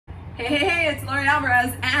Hey, it's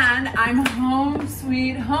Alvarez, and I'm home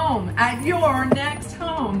sweet home at your next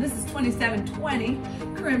home. This is 2720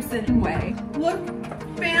 Crimson Way. Look,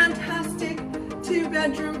 fantastic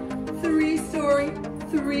 2-bedroom, 3-story,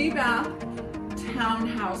 3-bath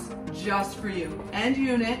townhouse just for you. End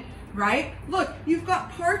unit, right? Look, you've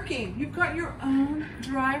got parking. You've got your own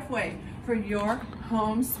driveway for your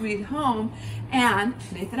home sweet home. And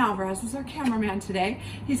Nathan Alvarez is our cameraman today.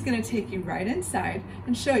 He's going to take you right inside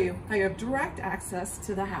and show you how you have direct access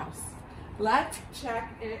to the house. Let's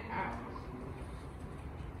check it out.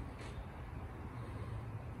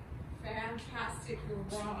 Fantastic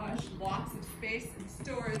garage, lots of space and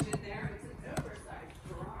storage in there. It's an oversized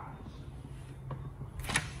garage.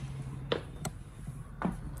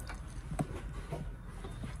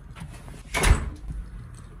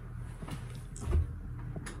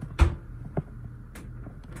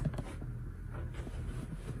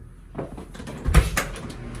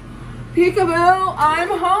 Peekaboo, I'm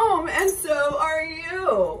home, and so are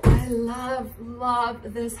you. I love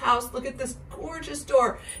this house. Look at this gorgeous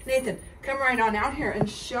door. Nathan, come right on out here and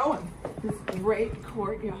show him this great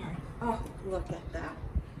courtyard. Oh, look at that.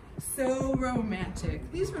 So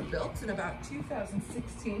romantic. These were built in about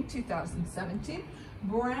 2016, 2017.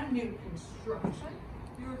 Brand new construction.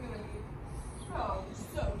 You're going to be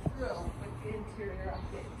so thrilled with the interior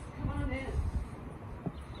updates. Come on in.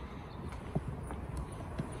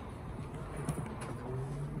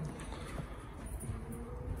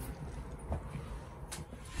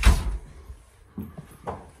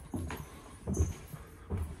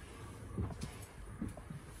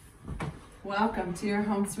 Welcome to your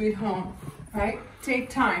home sweet home, right? Take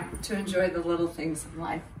time to enjoy the little things in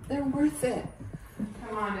life. They're worth it.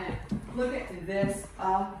 Come on in. Look at this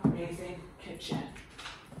amazing kitchen.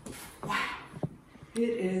 Wow. It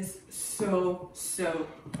is so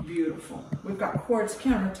beautiful. We've got quartz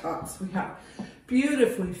countertops. We have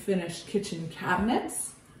beautifully finished kitchen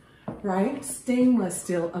cabinets, right? Stainless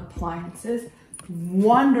steel appliances.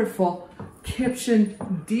 Wonderful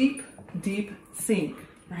kitchen deep sink.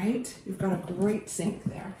 Right? You've got a great sink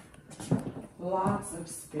there. Lots of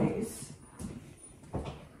space.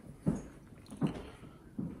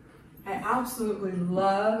 I absolutely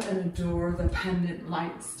love and adore the pendant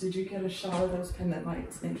lights. Did you get a shot of those pendant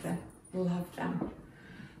lights, Nathan? Love them.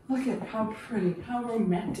 Look at how pretty, how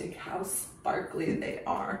romantic, how sparkly they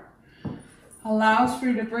are. Allows for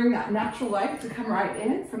you to bring that natural light to come right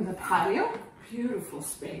in from the patio. Beautiful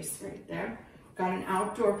space right there. Got an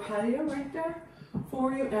outdoor patio right there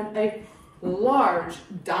for you, and a large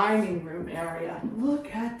dining room area.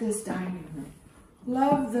 Look at this dining room.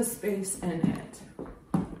 Love the space in it.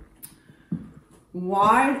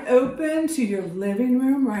 Wide open to your living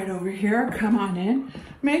room right over here. Come on in.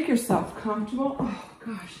 Make yourself comfortable. Oh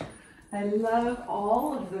gosh, I love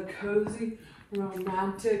all of the cozy,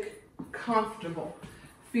 romantic, comfortable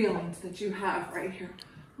feelings that you have right here.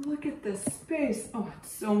 Look at this space. Oh,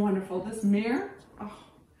 it's so wonderful. This mirror. Oh.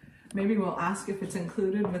 Maybe we'll ask if it's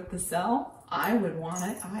included with the cell. I would want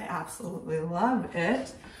it. I absolutely love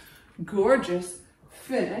it. Gorgeous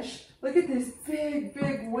finish. Look at these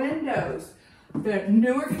big windows. The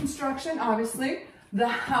newer construction, obviously. The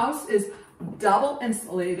house is double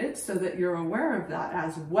insulated so that you're aware of that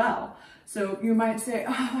as well. So you might say,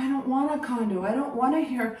 oh, I don't want a condo. I don't want to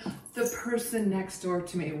hear the person next door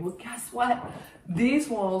to me. Well, guess what? These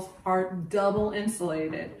walls are double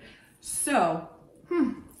insulated. So,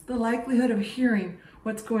 the likelihood of hearing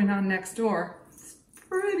what's going on next door is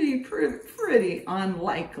pretty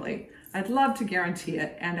unlikely. I'd love to guarantee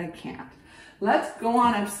it, and I can't. Let's go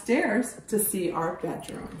on upstairs to see our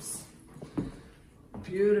bedrooms.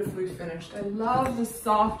 Beautifully finished. I love the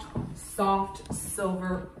soft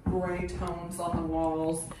silver gray tones on the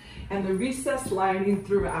walls and the recessed lighting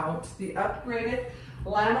throughout, the upgraded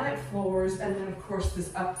laminate floors, and then of course this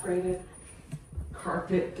upgraded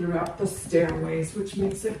carpet throughout the stairways, which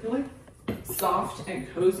makes it really soft and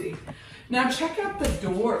cozy. Now check out the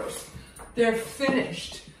doors. They're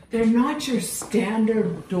finished. They're not your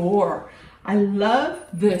standard door. I love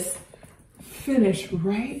this finish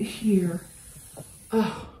right here.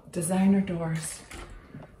 Oh, designer doors.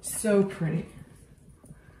 So pretty.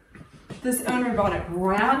 This owner bought it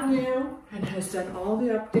brand new and has done all the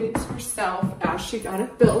updates herself as she got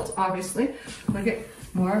it built, obviously. Look at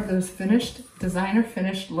more of those finished, designer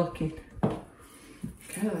finished looking.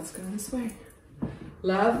 Okay, let's go this way.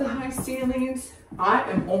 Love the high ceilings. I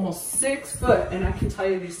am almost 6 foot, and I can tell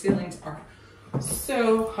you these ceilings are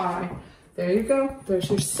so high. There you go. There's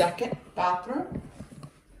your second bathroom.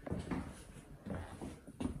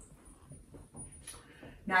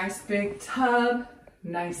 Nice big tub,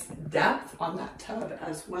 Nice depth on that tub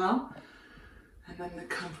as well. And then the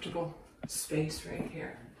comfortable space right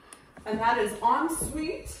here. And that is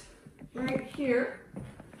ensuite right here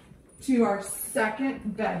to our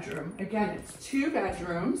second bedroom. Again, it's 2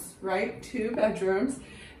 bedrooms, right? 2 bedrooms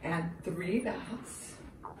and 3 baths.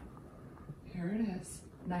 Here it is.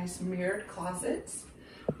 Nice mirrored closets.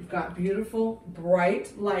 You've got beautiful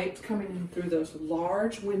bright light coming in through those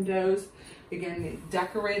large windows. Again, the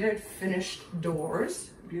decorated finished doors.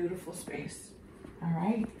 Beautiful space. All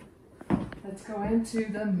right, let's go into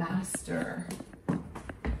the master.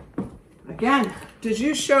 Again, did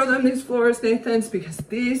you show them these floors, Nathan's? Because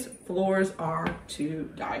these floors are to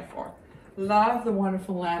die for. Love the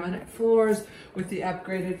wonderful laminate floors with the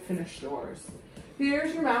upgraded finished doors.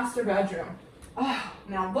 Here's your master bedroom. Oh,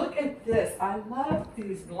 now look at this. I love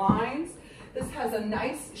these blinds. This has a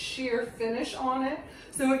nice sheer finish on it,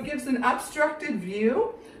 so it gives an obstructed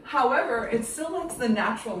view. However, it still lets the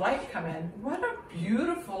natural light come in. What a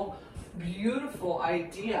beautiful, beautiful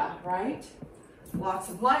idea, right? Lots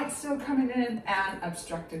of light still coming in and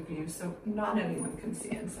obstructed view, so not anyone can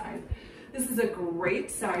see inside. This is a great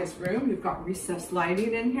size room. You've got recessed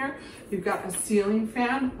lighting in here. You've got a ceiling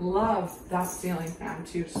fan. Love that ceiling fan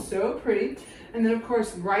too, so pretty. And then of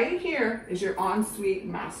course, right here is your ensuite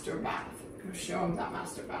master bath. Go show them that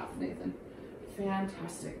master bath, Nathan.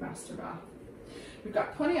 Fantastic master bath. We've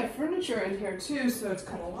got plenty of furniture in here too, so it's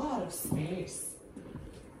got a lot of space.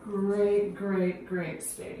 Great, great, great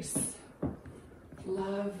space.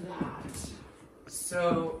 Love that.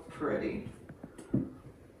 So pretty.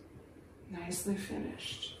 Nicely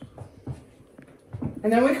finished.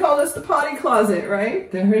 And then we call this the potty closet, right?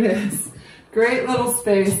 There it is. Great little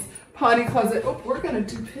space. Potty closet. Oh, we're going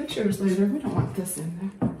to do pictures later. We don't want this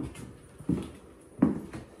in there.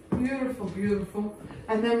 Beautiful, beautiful.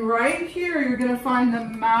 And then right here, you're going to find the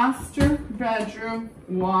master bedroom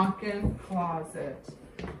walk-in closet.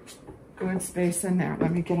 Good space in there.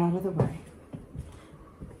 Let me get out of the way.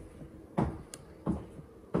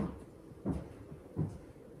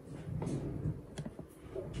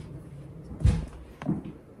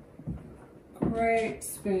 Great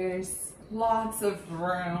space, lots of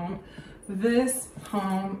room. This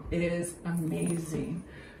home is amazing.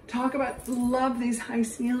 Talk about, love these high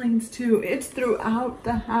ceilings too. It's throughout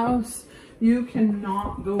the house. You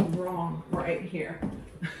cannot go wrong right here.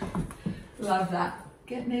 Love that.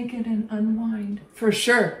 Get naked and unwind. For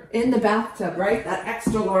sure, in the bathtub, right? That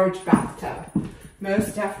extra large bathtub.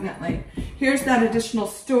 Most definitely. Here's that additional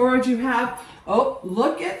storage you have. Oh,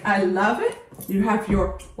 look it, I love it. You have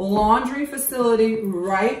your laundry facility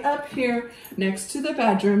right up here next to the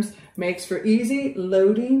bedrooms. Makes for easy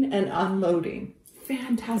loading and unloading.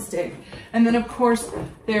 Fantastic. And then of course,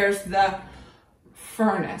 there's the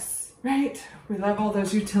furnace, right? We love all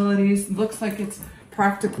those utilities. Looks like it's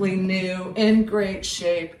practically new, in great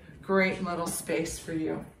shape. Great little space for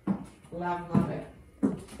you. Love, love it.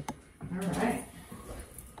 All right.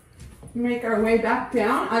 Make our way back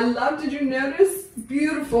down. I love, did you notice?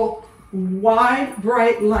 Beautiful, wide,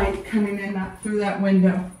 bright light coming in through that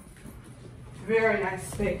window. Very nice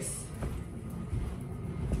space.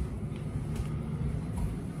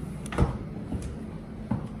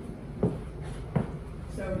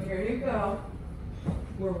 So here you go.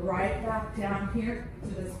 We're right back down here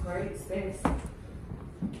to this great space.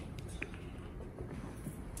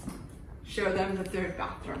 Show them the third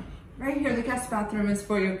bathroom. Right here, the guest bathroom is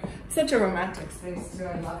for you. Such a romantic space too,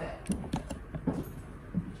 I love it.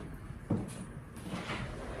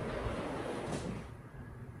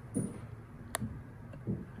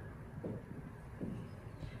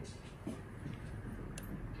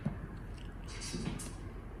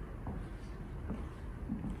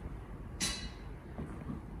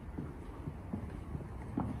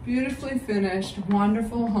 Beautifully finished,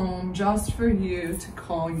 wonderful home just for you to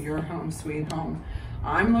call your home sweet home.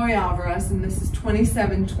 I'm Lori Alvarez, and this is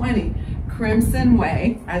 2720 Crimson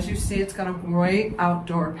Way. As you see, it's got a great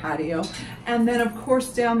outdoor patio. And then, of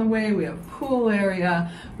course, down the way, we have a pool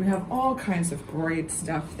area. We have all kinds of great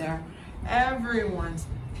stuff there. Everyone's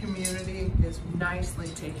community is nicely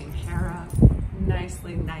taken care of.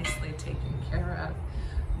 Nicely, nicely taken care of.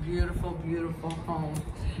 Beautiful, beautiful home.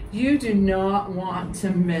 You do not want to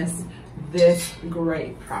miss this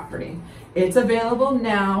great property. It's available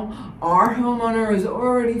now. Our homeowner has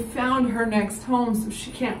already found her next home, so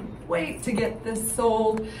she can't wait to get this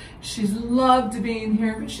sold. She's loved being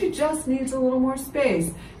here, but she just needs a little more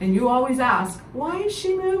space. And you always ask, why is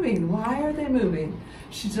she moving? Why are they moving?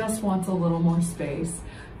 She just wants a little more space.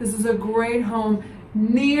 This is a great home.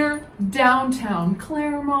 near downtown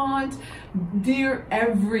Claremont, near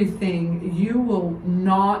everything. You will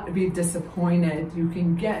not be disappointed. You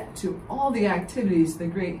can get to all the activities, the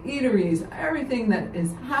great eateries, everything that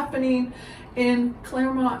is happening in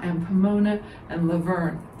Claremont and Pomona and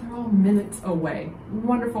Verne. They're all minutes away.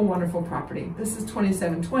 Wonderful, wonderful property. This is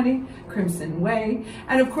 2720 Crimson Way.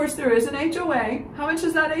 And of course there is an HOA. How much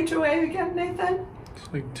is that HOA again, Nathan?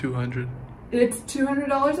 It's like 200. It's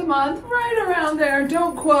 $200 a month, right around there.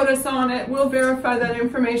 Don't quote us on it. We'll verify that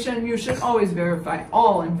information. You should always verify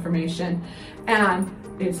all information. And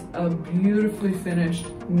it's a beautifully finished,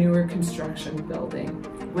 newer construction building,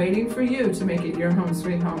 waiting for you to make it your home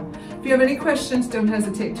sweet home. If you have any questions, don't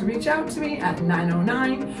hesitate to reach out to me at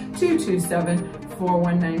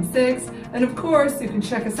 909-227-4196. And of course, you can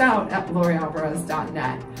check us out at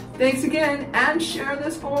lorialvarez.net. Thanks again, and share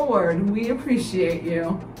this forward. We appreciate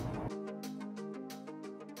you.